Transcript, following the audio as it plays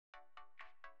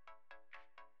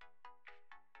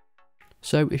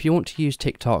So if you want to use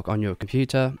TikTok on your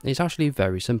computer, it's actually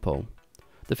very simple.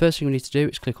 The first thing you need to do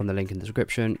is click on the link in the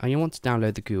description and you want to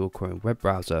download the Google Chrome web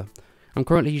browser. I'm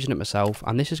currently using it myself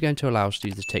and this is going to allow us to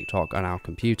use the TikTok on our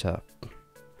computer.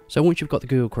 So once you've got the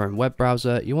Google Chrome web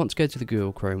browser, you want to go to the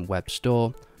Google Chrome web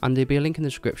store and there'll be a link in the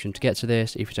description to get to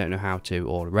this if you don't know how to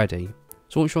already.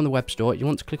 So once you're on the web store, you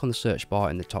want to click on the search bar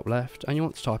in the top left and you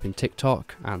want to type in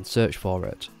TikTok and search for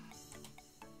it.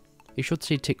 You should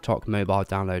see TikTok mobile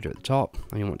downloader at the top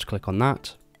and you want to click on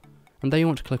that. And then you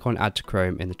want to click on add to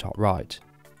Chrome in the top right.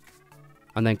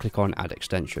 And then click on add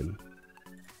extension.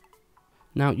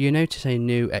 Now you notice a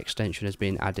new extension has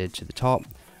been added to the top,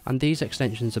 and these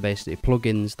extensions are basically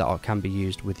plugins that can be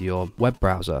used with your web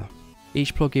browser.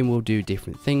 Each plugin will do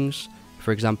different things.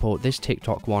 For example, this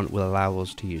TikTok one will allow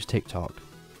us to use TikTok.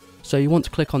 So you want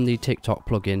to click on the TikTok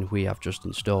plugin we have just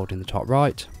installed in the top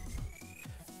right,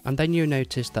 and then you'll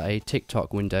notice that a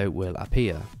TikTok window will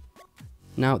appear.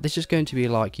 Now this is going to be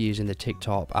like using the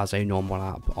TikTok as a normal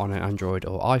app on an Android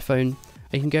or iPhone.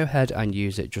 You can go ahead and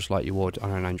use it just like you would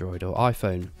on an Android or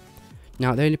iPhone.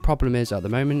 Now the only problem is at the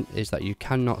moment is that you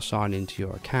cannot sign into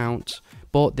your account,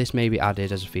 but this may be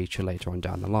added as a feature later on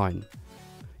down the line.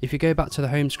 If you go back to the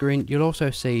home screen, you'll also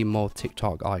see more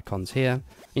TikTok icons here,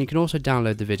 and you can also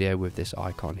download the video with this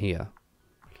icon here.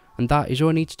 And that is all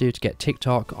you need to do to get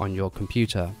TikTok on your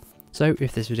computer. So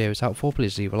if this video is helpful,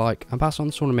 please leave a like and pass on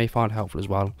to someone who may find it helpful as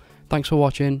well. Thanks for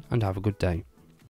watching and have a good day.